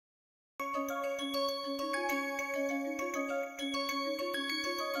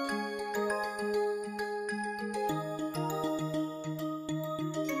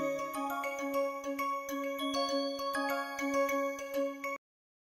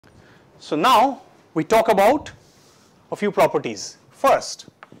So now we talk about a few properties. First,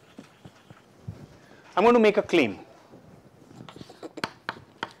 I'm going to make a claim.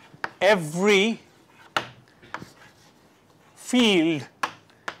 Every field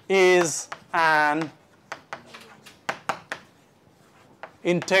is an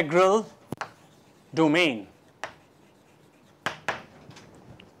integral domain.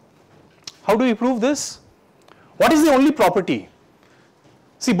 How do we prove this? What is the only property?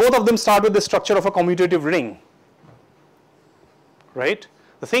 See, both of them start with the structure of a commutative ring, right?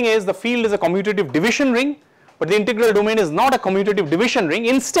 The thing is, the field is a commutative division ring, but the integral domain is not a commutative division ring.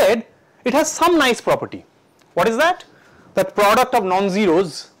 Instead, it has some nice property. What is that? That product of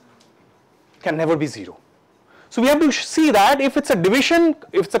non-zeros can never be 0. So we have to see that if it's a division,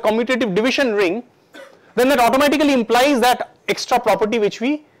 if it's a commutative division ring, then that automatically implies that extra property which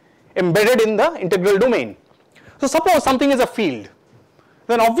we embedded in the integral domain. So suppose something is a field,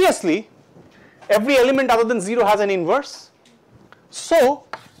 then obviously every element other than 0 has an inverse. So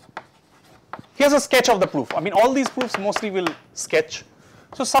here's a sketch of the proof. I mean, all these proofs mostly will sketch.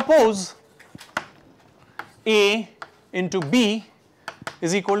 So suppose A into B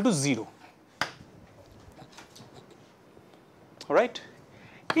is equal to 0. All right.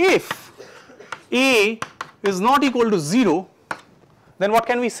 If A is not equal to 0, then what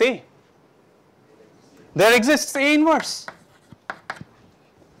can we say? There exists A inverse.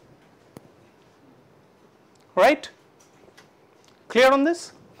 Right? Clear on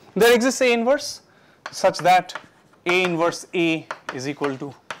this? There exists A inverse such that A inverse A is equal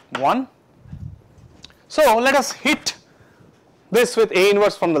to 1. So let us hit this with A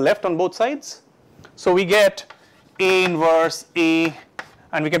inverse from the left on both sides. So we get A inverse A,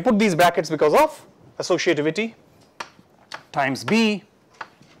 and we can put these brackets because of associativity, times B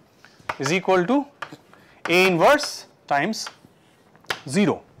is equal to A inverse times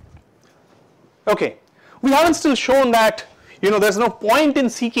 0. Okay, we haven't still shown that, there's no point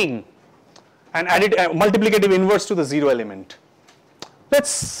in seeking an multiplicative inverse to the 0 element.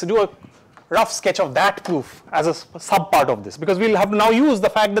 Let's do a rough sketch of that proof as a sub part of this, because we'll have to now use the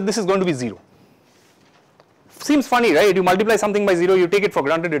fact that this is going to be 0. Seems funny, right? You multiply something by 0, you take it for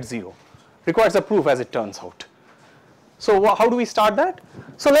granted it's 0. Requires a proof as it turns out. So how do we start that?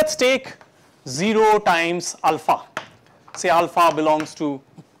 So let's take 0 times alpha. Say alpha belongs to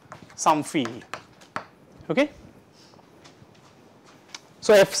some field. Okay?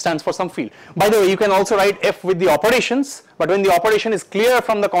 So F stands for some field. By the way, you can also write F with the operations, but when the operation is clear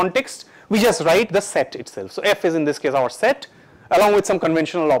from the context, we just write the set itself. So F is in this case our set, along with some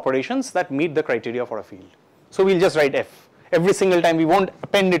conventional operations that meet the criteria for a field. So we'll just write F. Every single time we won't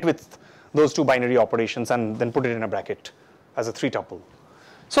append it with those two binary operations and then put it in a bracket as a 3 tuple.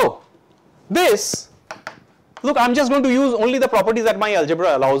 So this, look, I'm just going to use only the properties that my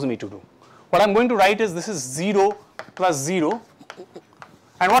algebra allows me to do. What I'm going to write is this is 0 plus 0.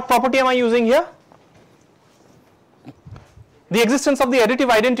 And what property am I using here? The existence of the additive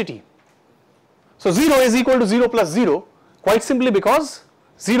identity. So 0 is equal to 0 plus 0 quite simply because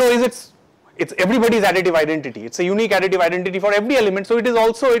 0 is it's everybody's additive identity. It's a unique additive identity for every element, so it is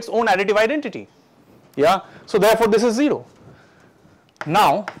also its own additive identity. Yeah, so therefore this is 0.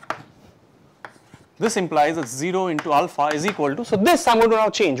 Now this implies that 0 into alpha is equal to, so this I'm going to now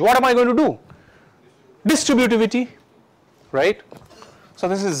change. What am I going to do? Distributivity, right? So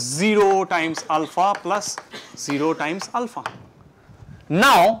this is 0 times alpha plus 0 times alpha.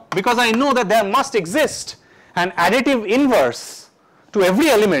 Now, because I know that there must exist an additive inverse to every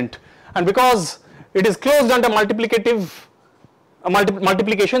element, and because it is closed under multiplication,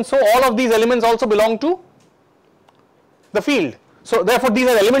 so all of these elements also belong to the field. So therefore these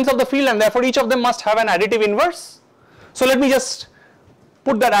are elements of the field, and therefore each of them must have an additive inverse. So let me just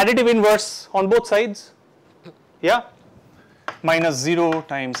put that additive inverse on both sides. Yeah, minus 0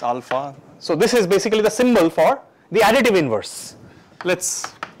 times alpha. So this is basically the symbol for the additive inverse.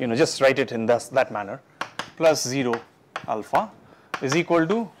 Let's just write it in that manner. Plus 0 alpha is equal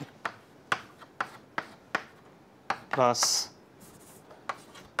to plus,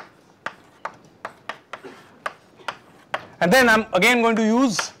 and then I'm again going to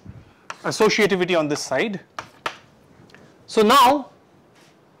use associativity on this side. So now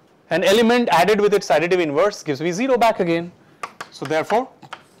an element added with its additive inverse gives me 0 back again. So therefore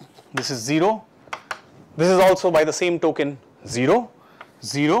this is 0. This is also by the same token 0,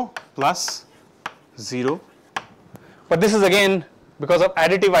 0 plus 0. But this is again because of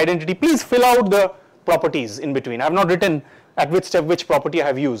additive identity. Please fill out the properties in between. I have not written at which step which property I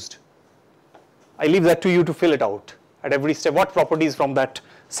have used. I leave that to you to fill it out at every step. What properties from that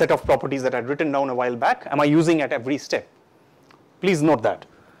set of properties that I had written down a while back am I using at every step? Please note that.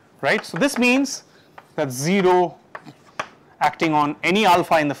 right. So this means that 0 acting on any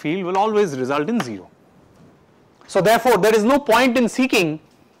alpha in the field will always result in 0. So therefore there is no point in seeking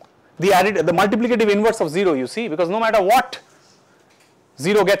the multiplicative inverse of 0, you see, because no matter what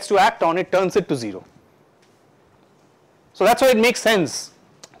 0 gets to act on, it turns it to 0. So that's why it makes sense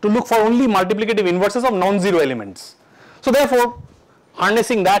to look for only multiplicative inverses of non-zero elements. So therefore,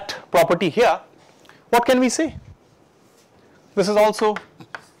 harnessing that property here, what can we say? This is also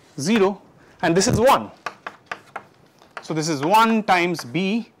 0 and this is 1. So this is 1 times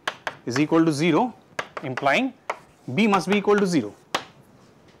b is equal to 0, implying b must be equal to 0.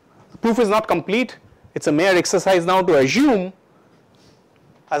 The proof is not complete. It's a mere exercise now to assume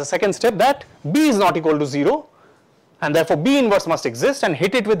as a second step that b is not equal to 0 and therefore b inverse must exist, and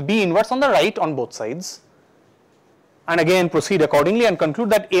hit it with b inverse on the right on both sides, and again proceed accordingly and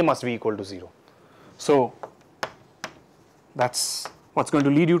conclude that a must be equal to 0. So that's what's going to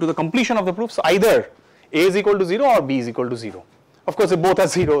lead you to the completion of the proof. So either a is equal to 0 or b is equal to 0. Of course, if both are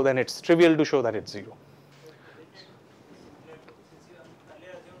 0, then it's trivial to show that it's 0.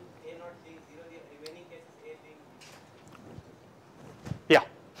 Yeah,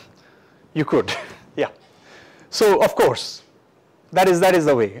 you could. Yeah. So of course, that is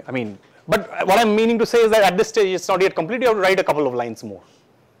the way. I mean, but what I'm meaning to say is that at this stage it's not yet complete. You have to write a couple of lines more.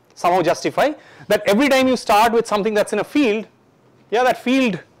 Somehow justify that every time you start with something that's in a field, yeah, that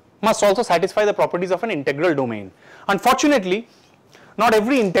field must also satisfy the properties of an integral domain. Unfortunately, not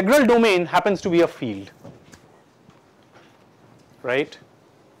every integral domain happens to be a field, right?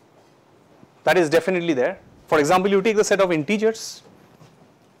 That is definitely there. For example, you take the set of integers,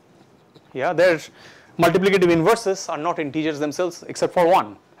 yeah, their multiplicative inverses are not integers themselves except for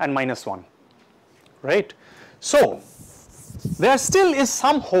 1 and -1, right? So there still is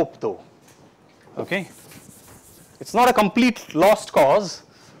some hope though, okay? It's not a complete lost cause,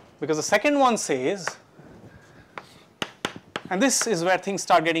 because the second one says, and this is where things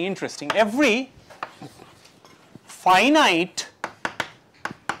start getting interesting, every finite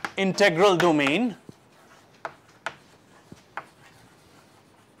integral domain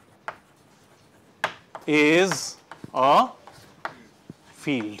is a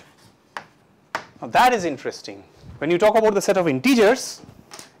field. Now that is interesting. When you talk about the set of integers,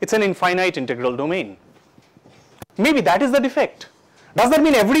 it's an infinite integral domain. Maybe that is the defect. Does that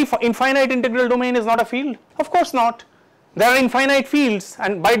mean every infinite integral domain is not a field? Of course not. There are infinite fields,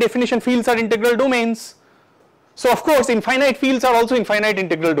 and by definition fields are integral domains. So of course infinite fields are also infinite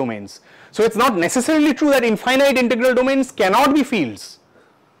integral domains. So it's not necessarily true that infinite integral domains cannot be fields.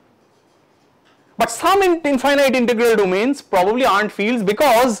 But some infinite integral domains probably aren't fields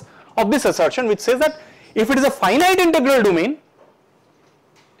because of this assertion, which says that if it is a finite integral domain,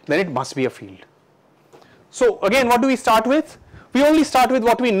 then it must be a field. So again, what do we start with? We only start with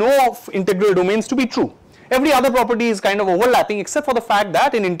what we know of integral domains to be true. Every other property is kind of overlapping except for the fact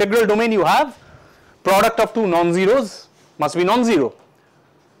that in integral domain you have product of two non-zeros must be non-zero.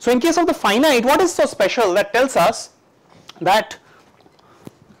 So in case of the finite, what is so special that tells us that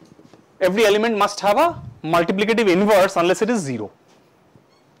every element must have a multiplicative inverse unless it is 0?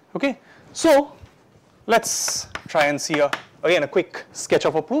 Okay. So let's try and see again a quick sketch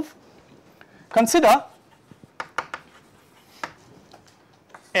of a proof. Consider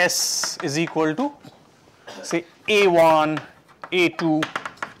S is equal to say A1, A2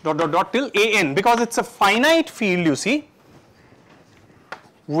 dot dot dot till AN, because it's a finite field, you see,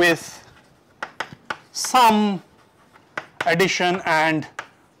 with some addition and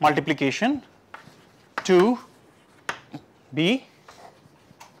multiplication to be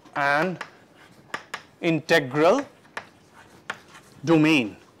an integral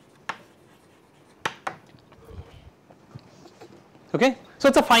domain. Okay, so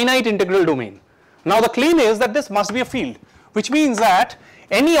it's a finite integral domain. Now the claim is that this must be a field, which means that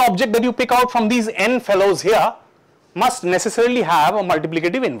any object that you pick out from these n fellows here must necessarily have a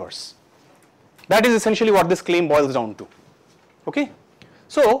multiplicative inverse. That is essentially what this claim boils down to. Okay,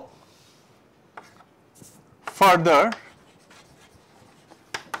 so further,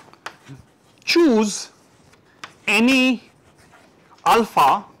 choose any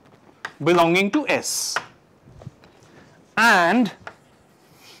alpha belonging to S and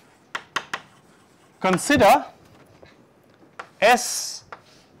consider S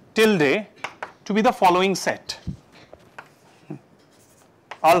tilde to be the following set: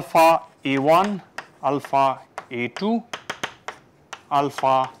 alpha A1, alpha A2,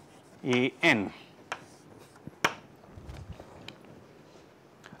 alpha AN.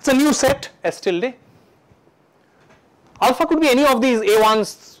 It's a new set, S tilde. Alpha could be any of these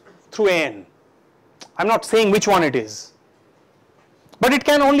A1s through AN. I'm not saying which one it is. but it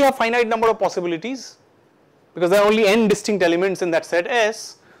can only have finite number of possibilities because there are only n distinct elements in that set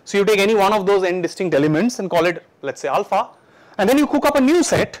S. So you take any one of those n distinct elements and call it, let's say, alpha, and then you cook up a new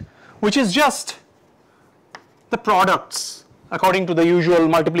set which is just the products according to the usual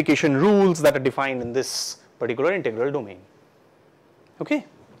multiplication rules that are defined in this particular integral domain. Okay.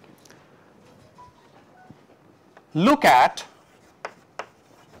 Look at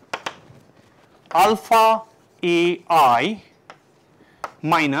alpha ai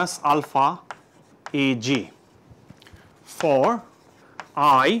minus alpha aj for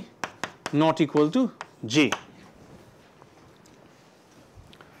I not equal to j.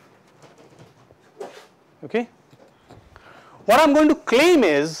 Okay. What I am going to claim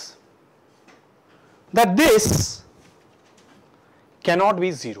is that this cannot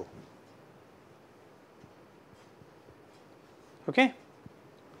be 0. Okay.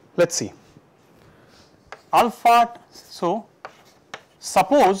 Let us see. Alpha, so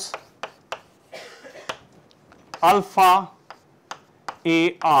suppose alpha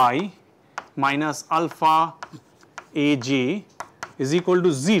ai minus alpha aj is equal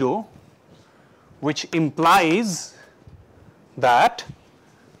to 0, which implies that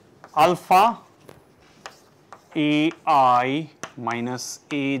alpha ai minus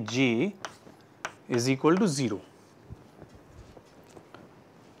aj is equal to 0.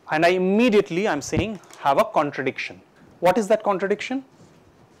 And I immediately, I am saying, have a contradiction. What is that contradiction?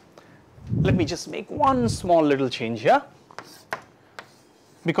 Let me just make one small little change here,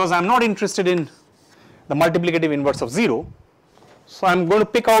 because I am not interested in the multiplicative inverse of 0. So I am going to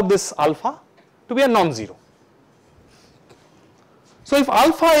pick out this alpha to be a non-zero. So if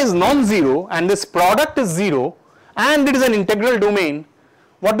alpha is non-zero and this product is 0 and it is an integral domain,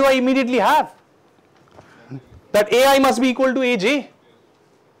 what do I immediately have? That ai must be equal to aj.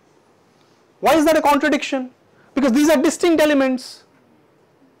 Why is that a contradiction? Because these are distinct elements.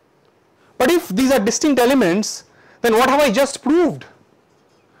 But if these are distinct elements, then what have I just proved?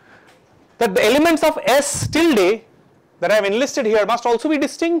 That the elements of S tilde that I have enlisted here must also be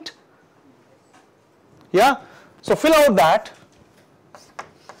distinct. Yeah. So fill out that.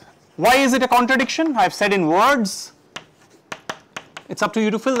 Why is it a contradiction? I have said in words. It's up to you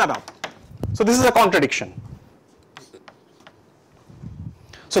to fill that up. So this is a contradiction.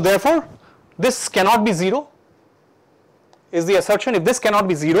 So therefore, this cannot be 0 is the assertion. If this cannot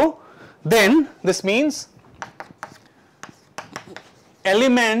be 0, then this means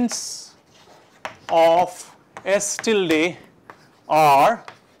elements of S tilde are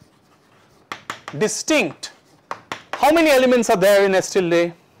distinct. How many elements are there in S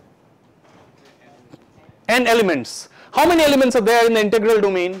tilde? N elements. How many elements are there in the integral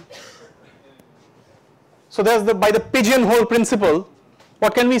domain? So there's the, by the pigeonhole principle,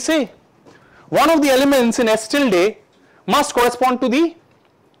 what can we say? One of the elements in S tilde must correspond to the,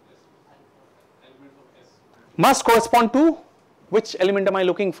 must correspond to, which element am I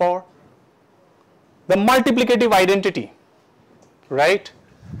looking for? The multiplicative identity, right?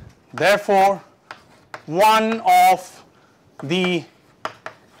 Therefore, one of the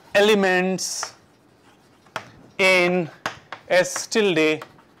elements in S tilde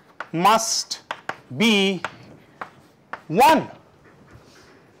must be 1,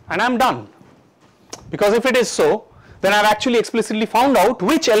 and I am done. Because if it is so, then I have actually explicitly found out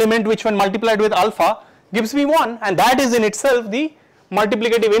which element which when multiplied with alpha gives me 1, and that is in itself the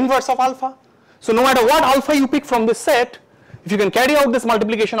multiplicative inverse of alpha. So no matter what alpha you pick from this set, if you can carry out this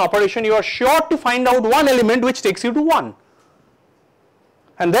multiplication operation, you are sure to find out one element which takes you to 1.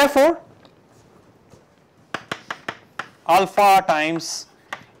 And therefore, alpha times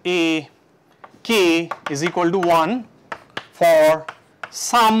a k is equal to 1 for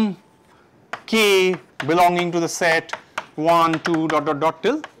some k belonging to the set 1, 2, dot, dot, dot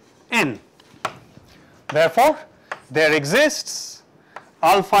till n. Therefore, there exists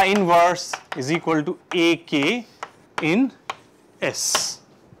alpha inverse is equal to ak in S,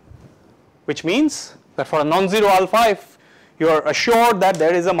 which means that for a non-zero alpha, if you are assured that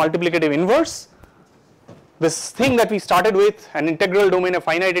there is a multiplicative inverse, this thing that we started with, an integral domain, a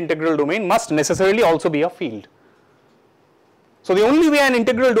finite integral domain, must necessarily also be a field. So the only way an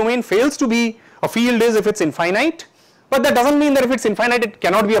integral domain fails to be a field is if it's infinite, but that doesn't mean that if it's infinite it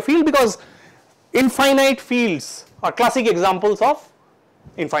cannot be a field, because infinite fields are classic examples of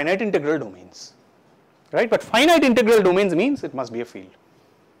infinite integral domains, right? But finite integral domains means it must be a field,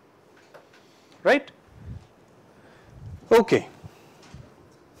 right? Okay.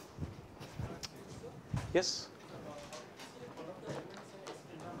 Yes?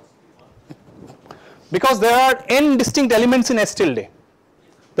 Because there are n distinct elements in S tilde.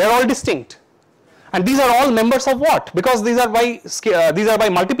 They are all distinct. And these are all members of what? Because these are by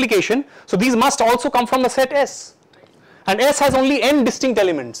multiplication, so these must also come from the set S. And S has only n distinct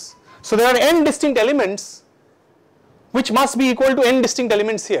elements. So there are n distinct elements which must be equal to n distinct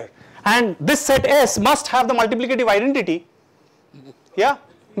elements here. And this set S must have the multiplicative identity, yeah,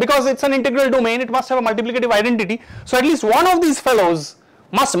 because it's an integral domain, it must have a multiplicative identity. So at least one of these fellows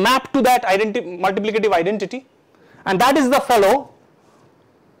must map to that multiplicative identity, and that is the fellow,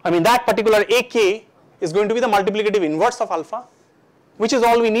 that particular AK is going to be the multiplicative inverse of alpha, which is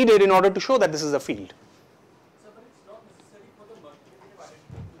all we needed in order to show that this is a field. So, but it's not necessary for the multiplicative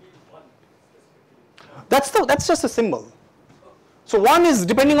identity to be 1. That's just a symbol. So 1 is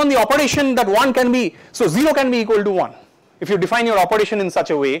depending on the operation that 1 can be, so 0 can be equal to 1. If you define your operation in such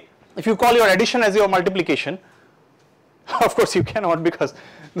a way, if you call your addition as your multiplication, of course you cannot because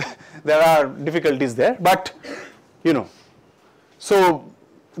there are difficulties there, but so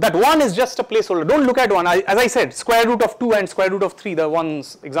that 1 is just a placeholder. Don't look at 1. As I said, square root of 2 and square root of 3, the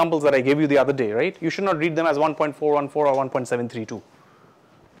ones examples that I gave you the other day, right? You should not read them as 1.414 or 1.732.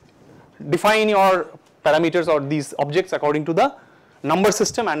 Define your parameters or these objects according to the number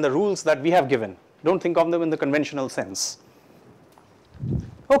system and the rules that we have given. Don't think of them in the conventional sense.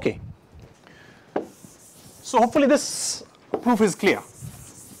 Okay. So hopefully this proof is clear,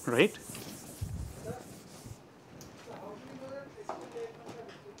 right?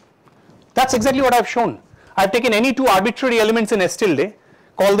 That's exactly what I've shown. I've taken any two arbitrary elements in S tilde,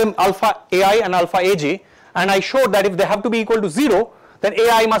 call them alpha AI and alpha AJ, and I showed that if they have to be equal to 0, then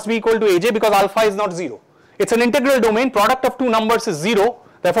AI must be equal to AJ because alpha is not 0. It's an integral domain, product of two numbers is 0,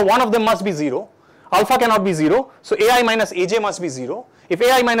 therefore one of them must be 0. Alpha cannot be 0, so AI minus AJ must be 0. If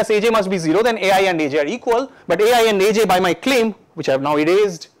AI minus AJ must be 0, then AI and AJ are equal, but AI and AJ by my claim, which I have now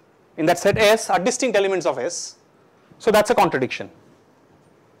erased in that set S, are distinct elements of S. So that's a contradiction,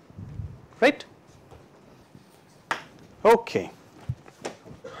 right? Okay.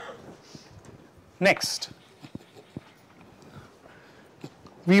 Next,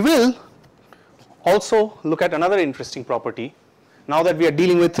 we will also look at another interesting property. Now that we are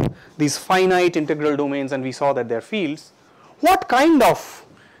dealing with these finite integral domains and we saw that they're fields, what kind of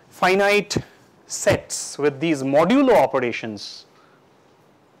finite sets with these modulo operations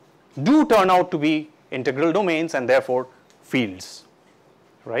do turn out to be integral domains and therefore fields,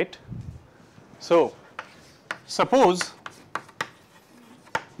 right? So suppose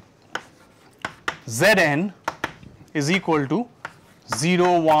Zn is equal to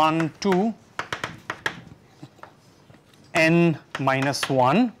 0, 1, 2, n minus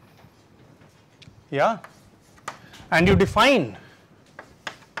 1, yeah, and you define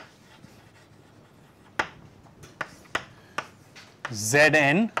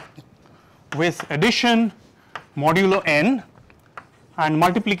Zn with addition modulo n and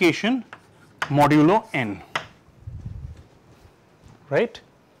multiplication modulo n, right?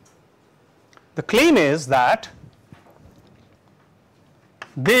 The claim is that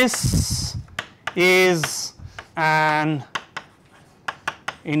this is an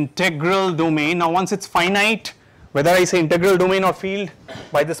integral domain. Now once it's finite, whether I say integral domain or field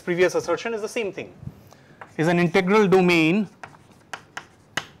by this previous assertion is the same thing, is an integral domain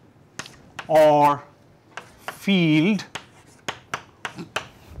or field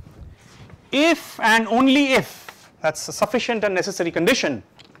if and only if, that's a sufficient and necessary condition,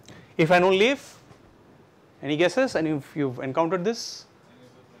 if and only if, any guesses, and if you've encountered this,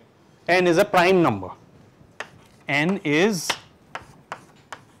 n is a prime number. N is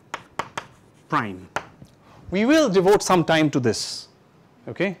prime. We will devote some time to this,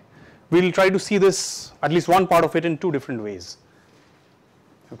 okay. We will try to see this, at least one part of it, in two different ways,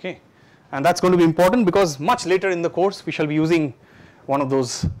 okay. And that's going to be important because much later in the course we shall be using one of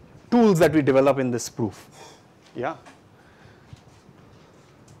those tools that we develop in this proof, yeah.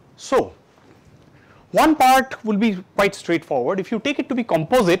 So one part will be quite straightforward. If you take it to be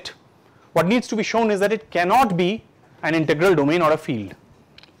composite, what needs to be shown is that it cannot be an integral domain or a field,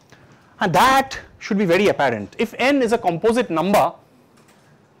 and that should be very apparent. If n is a composite number,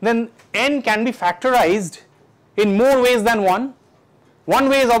 then n can be factorized in more ways than one. One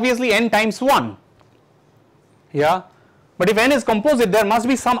way is obviously n times 1, yeah, but if n is composite, there must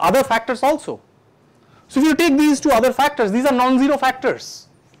be some other factors also. So if you take these two other factors, these are non-zero factors,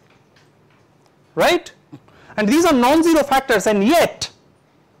 right, and these are non-zero factors, and yet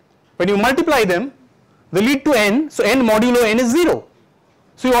when you multiply them they lead to n, so n modulo n is 0.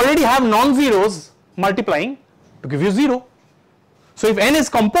 So you already have non-zeros multiplying to give you 0. So if n is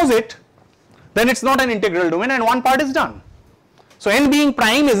composite, then it's not an integral domain and one part is done. So n being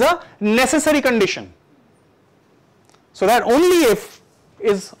prime is a necessary condition, so that only if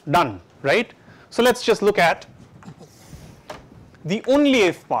is done, right. So let's just look at the only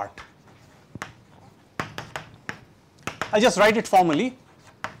if part. I'll just write it formally.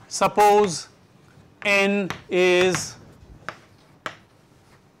 Suppose n is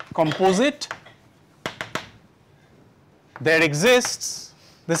composite, there exists,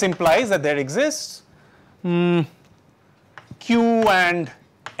 this implies that there exists Q and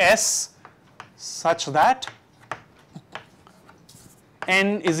S such that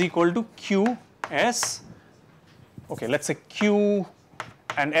n is equal to Q S. Okay, let's say Q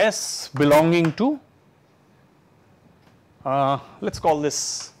and S belonging to let's call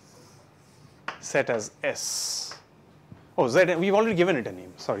this set as S. Oh, Zn, we've already given it a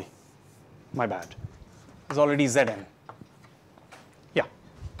name, sorry, my bad. It's already Zn. Yeah.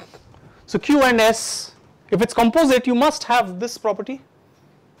 So Q and S, if it's composite, you must have this property.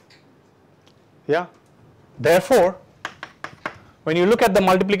 Yeah. Therefore, when you look at the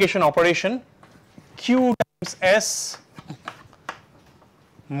multiplication operation, Q times S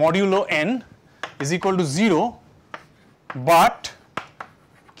modulo n is equal to 0, but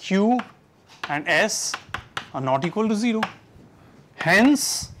Q and S are not equal to 0.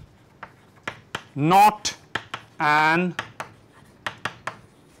 Hence, not an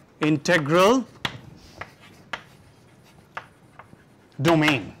integral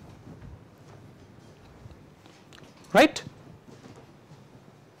domain. Right?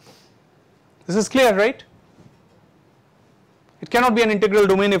 This is clear, right? It cannot be an integral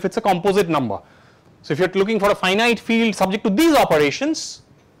domain if it's a composite number. So if you're looking for a finite field subject to these operations,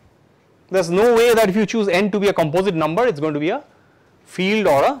 there's no way that if you choose n to be a composite number, it's going to be a field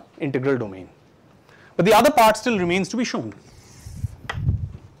or a integral domain. But the other part still remains to be shown.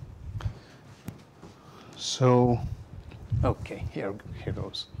 So, okay, here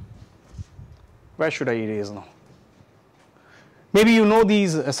goes. Where should I erase now? Maybe you know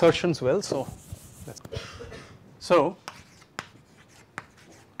these assertions well, so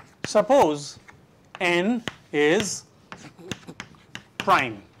suppose n is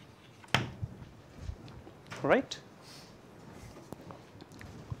prime, right?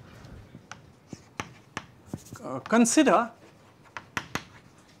 Consider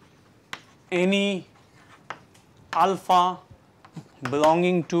any alpha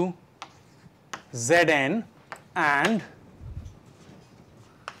belonging to Zn and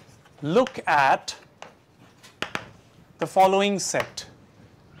look at the following set: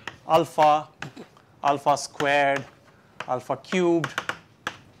 alpha, alpha squared, alpha cubed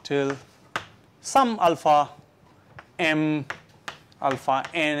till some alpha m, alpha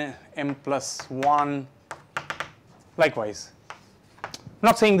n, m plus 1, likewise. I'm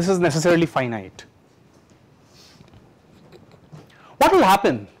not saying this is necessarily finite. What will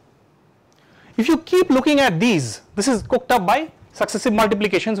happen if you keep looking at these? This is cooked up by successive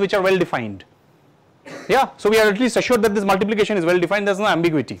multiplications which are well defined. Yeah, so we are at least assured that this multiplication is well defined, there is no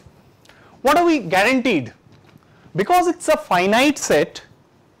ambiguity. What are we guaranteed? Because it's a finite set,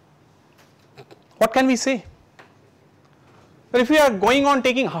 what can we say? That if we are going on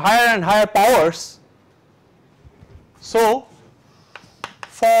taking higher and higher powers, so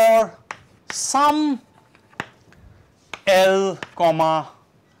for some L comma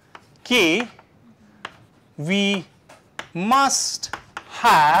k, we must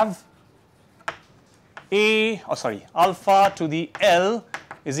have alpha to the L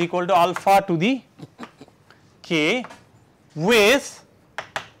is equal to alpha to the k with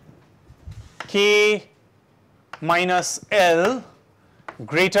k minus L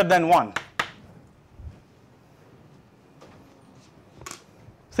greater than 1.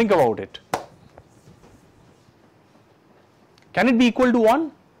 Think about it. Can it be equal to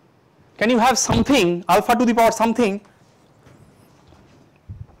 1? Can you have something, alpha to the power something,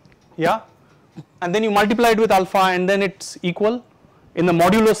 yeah, and then you multiply it with alpha and then it's equal in the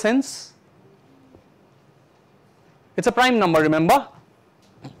modulo sense? It's a prime number, remember?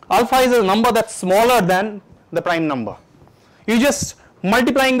 Alpha is a number that's smaller than the prime number. You're just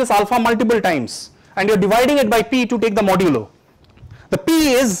multiplying this alpha multiple times and you're dividing it by p to take the modulo. The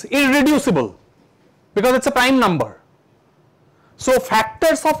p is irreducible because it's a prime number. So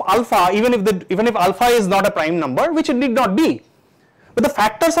factors of alpha, even if alpha is not a prime number, which it need not be, but the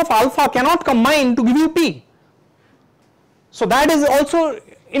factors of alpha cannot combine to give you p. So that is also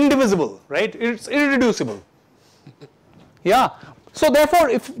indivisible, right? It's irreducible. Yeah. So therefore,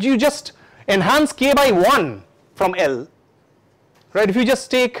 if you just enhance k by 1 from L, right? If you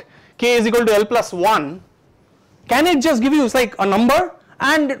just take k is equal to L plus 1, can it just give you like a number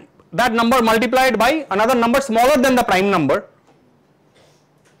and that number multiplied by another number smaller than the prime number?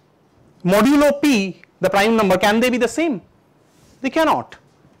 Modulo p, the prime number, can they be the same? They cannot,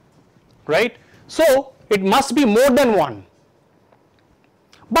 right? So it must be more than 1.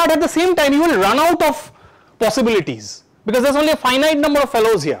 But at the same time you will run out of possibilities because there's only a finite number of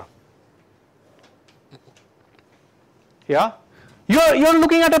fellows here. Yeah, you're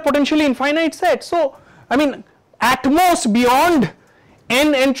looking at a potentially infinite set. So I mean, at most beyond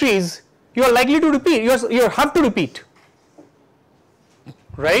n entries you are likely to repeat, you have to repeat,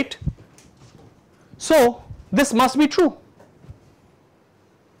 right? So this must be true,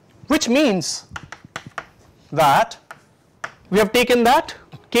 which means that we have taken that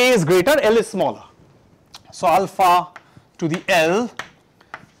k is greater, L is smaller. So alpha to the L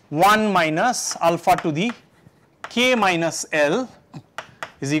 1 minus alpha to the k minus L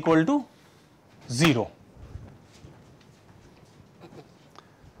is equal to 0.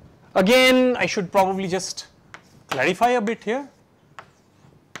 Again, I should probably just clarify a bit here.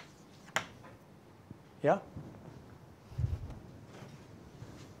 Yeah,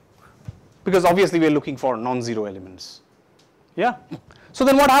 because obviously we are looking for non-zero elements. Yeah, so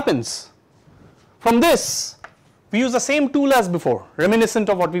then what happens? From this we use the same tool as before, reminiscent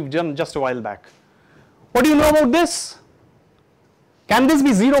of what we've done just a while back. What do you know about this? Can this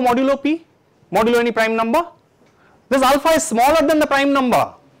be 0 modulo p, modulo any prime number? This alpha is smaller than the prime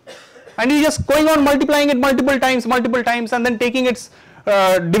number and you're just going on multiplying it multiple times and then taking its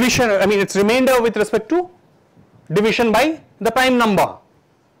division, I mean its remainder with respect to division by the prime number.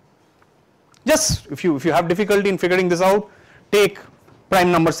 Just if you have difficulty in figuring this out, take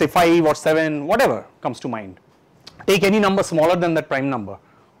prime number say 5 or 7, whatever comes to mind. Take any number smaller than that prime number,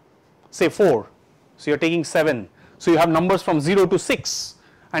 say 4. So you're taking 7. So you have numbers from 0 to 6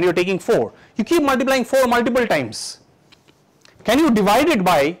 and you're taking 4. You keep multiplying 4 multiple times. Can you divide it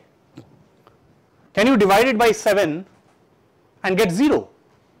by 7 and get 0?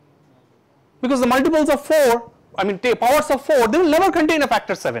 Because the multiples of 4, I mean powers of 4, they will never contain a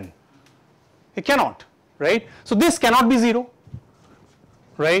factor 7. It cannot, right? So this cannot be 0,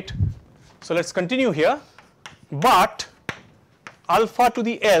 right? So let's continue here. But alpha to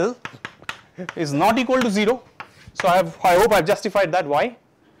the L is not equal to 0. So I hope I have justified that. Why?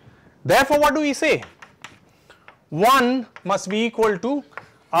 Therefore what do we say? 1 must be equal to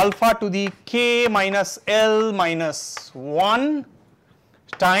alpha to the k minus L minus 1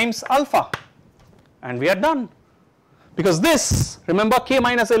 times alpha, and we are done. Because this, remember, k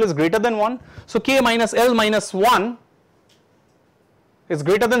minus L is greater than 1, so k minus L minus 1 is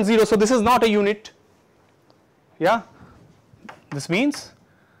greater than 0, so this is not a unit. Yeah, this means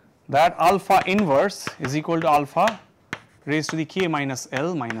that alpha inverse is equal to alpha raised to the k minus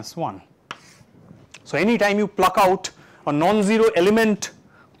L minus 1. So anytime you pluck out a non-zero element,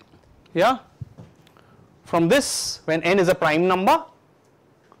 yeah, from this, when n is a prime number,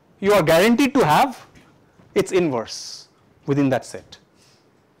 you are guaranteed to have its inverse within that set,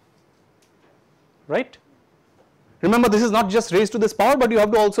 right? Remember, this is not just raised to this power, but you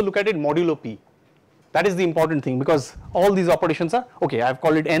have to also look at it modulo p. That is the important thing, because all these operations are, okay, I have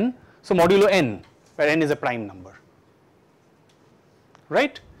called it n, so modulo n, where n is a prime number,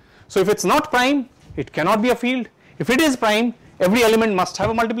 right? So if it's not prime, it cannot be a field. If it is prime, every element must have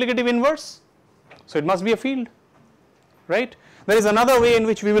a multiplicative inverse, so it must be a field, right? There is another way in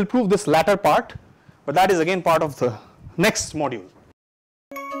which we will prove this latter part, but that is again part of the next module.